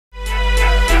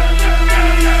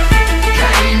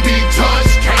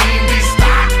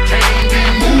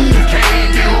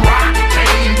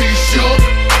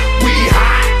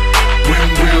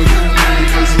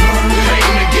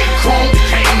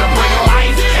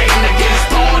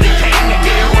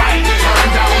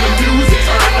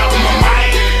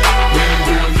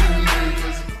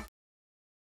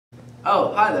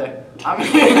hi there.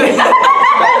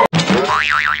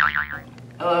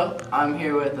 Hello, I'm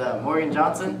here with Morgan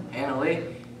Johnson, Anna Lee,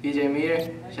 PJ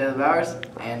Meter, Shayla Bowers,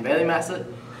 and Bailey Massett,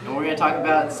 and we're going to talk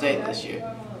about state this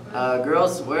year.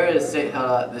 Girls, where is state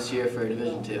held out this year for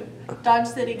Division II? Dodge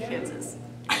City, Kansas.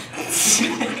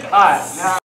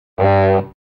 Alright,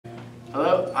 now.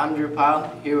 Hello, I'm Drew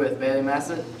Pyle, here with Bailey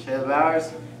Massett, Shayla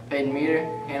Bowers, Peyton Meter,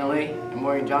 Hannah Lee, and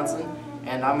Morgan Johnson,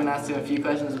 and I'm going to ask them a few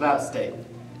questions about state.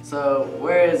 So,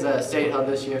 where is state held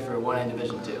this year for 1A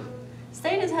Division II?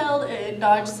 State is held in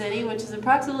Dodge City, which is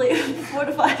approximately 4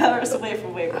 to 5 hours away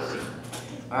from Waverly.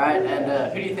 Alright,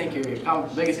 and who do you think your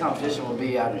biggest competition will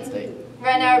be out in state?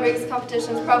 Right now our biggest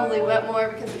competition is probably Wetmore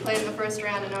because we played in the first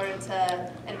round in order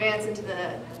to advance into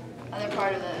the other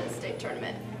part of the state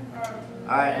tournament.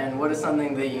 Alright, and what is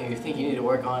something that you think you need to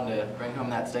work on to bring home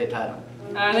that state title?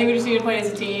 I think we just need to play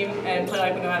as a team and play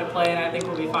like we know how to play, and I think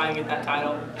we'll be fine to get that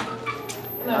title.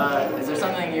 Is there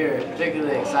something you're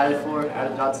particularly excited for out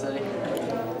of Dodge City?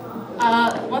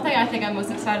 One thing I think I'm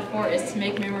most excited for is to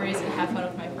make memories and have fun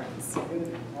with my friends.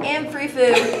 And free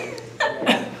food.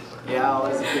 Yeah,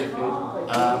 always the free food.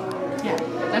 Yeah,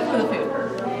 definitely the food.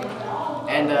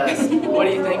 And what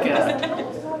do you think?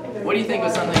 What do you think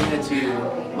was something that you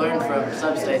learned from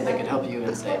sub-state that could help you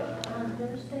in state?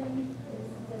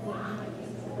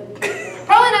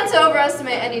 Probably not to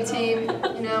overestimate any team,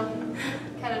 you know,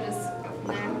 kind of just go from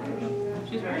there.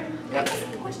 She's right. Yep.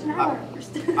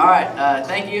 Alright,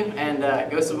 thank you, and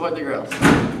go support the girls.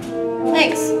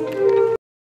 Thanks. Is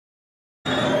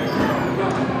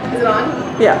it on?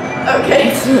 Yeah.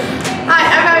 Okay. Hi,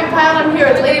 I'm Abby Pyle. I'm here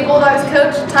with Lady Bulldogs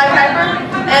coach Ty Piper,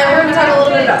 and we're going to talk a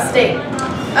little bit about state.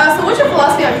 So what's your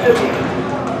philosophy on coaching?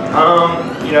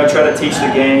 You know, try to teach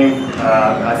the game.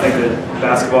 I think that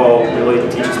basketball really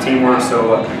teaches teamwork,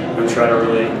 so we try to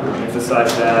really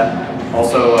emphasize that.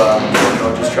 Also, you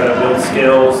know, just try to build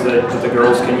skills that the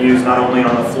girls can use not only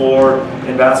on the floor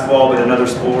in basketball, but in other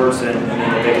sports, and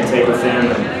that they can take with them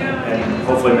and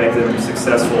hopefully make them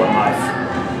successful in life.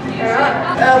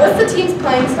 Alright. What's the team's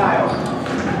playing style?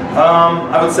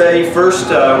 I would say first,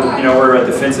 you know, we're a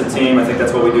defensive team. I think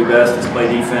that's what we do best, is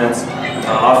play defense.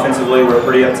 Offensively, we're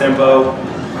pretty up-tempo.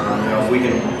 You know, if we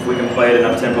can play at an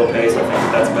up-tempo pace, I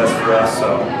think that's best for us.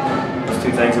 So those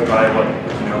two things are probably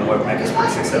what make us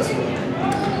pretty successful.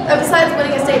 Besides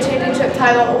winning a state championship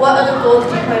title, what other goals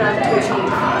do you plan on to achieve?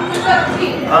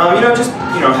 You know, just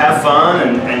have fun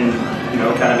and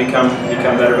kind of become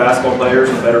better basketball players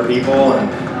and better people,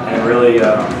 and really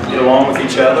get along with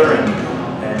each other and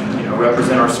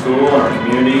represent our school and our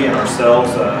community and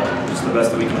ourselves just the best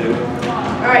that we can do.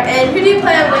 All right, and who do you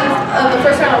play on the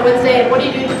first round on Wednesday, and what do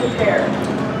you do to prepare?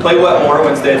 Play Wetmore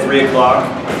Wednesday at 3 o'clock.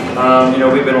 You know,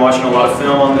 we've been watching a lot of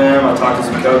film on them. I talked to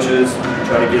some coaches,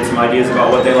 try to get some ideas about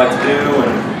what they like to do,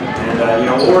 and you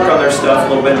know, we'll work on their stuff a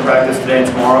little bit in practice today and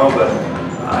tomorrow. But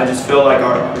I just feel like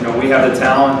we have the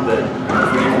talent that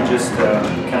if we can just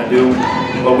kind of do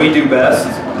what we do best,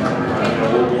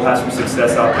 we'll have some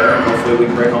success out there, and hopefully we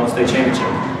can bring home a state championship.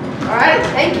 All right,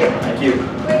 thank you. Thank you.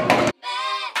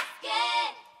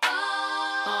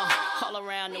 All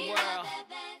around the world.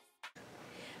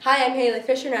 Hi, I'm Haley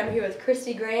Fisher, and I'm here with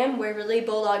Christy Graham, Waverly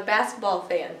Bulldog basketball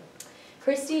fan.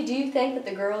 Christy, do you think that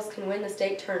the girls can win the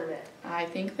state tournament? I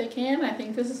think they can. I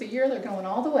think this is the year they're going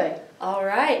all the way. All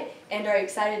right. And are you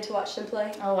excited to watch them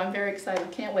play? Oh, I'm very excited.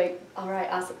 Can't wait. All right,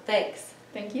 awesome. Thanks.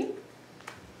 Thank you.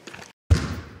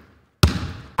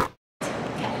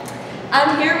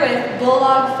 I'm here with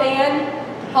Bulldog fan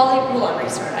Holly. Hold on,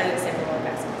 restart. I didn't say Bulldog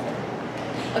basketball fan.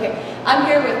 Okay, I'm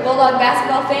here with Bulldog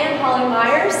basketball fan Holly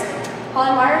Myers.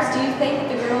 Holly Myers, do you think that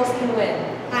the girls can win?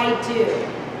 I do.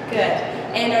 Good.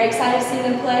 And are you excited to see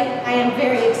them play? I am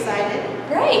very excited.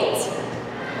 Great.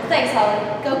 Well, thanks, Holly.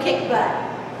 Go kick butt.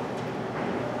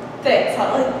 Thanks,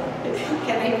 Holly.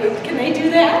 Can they do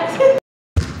that?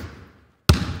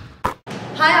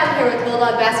 Hi, I'm here with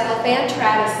Bulldog basketball fan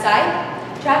Travis Sipe.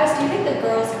 Travis, do you think the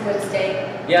girls can win state?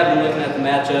 Yeah, I've been looking at the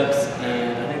matchups,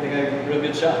 and I think they got a real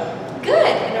good shot. Good.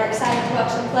 And are excited to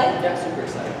watch them play? Yeah, super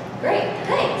excited. Great.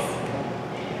 Thanks.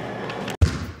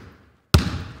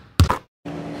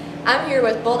 I'm here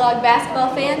with Bulldog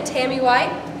basketball fan Tammy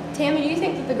White. Tammy, do you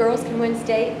think that the girls can win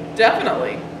state?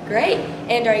 Definitely. Great.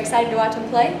 And are you excited to watch them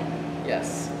play?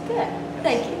 Yes. Good.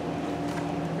 Thank you.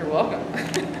 You're welcome.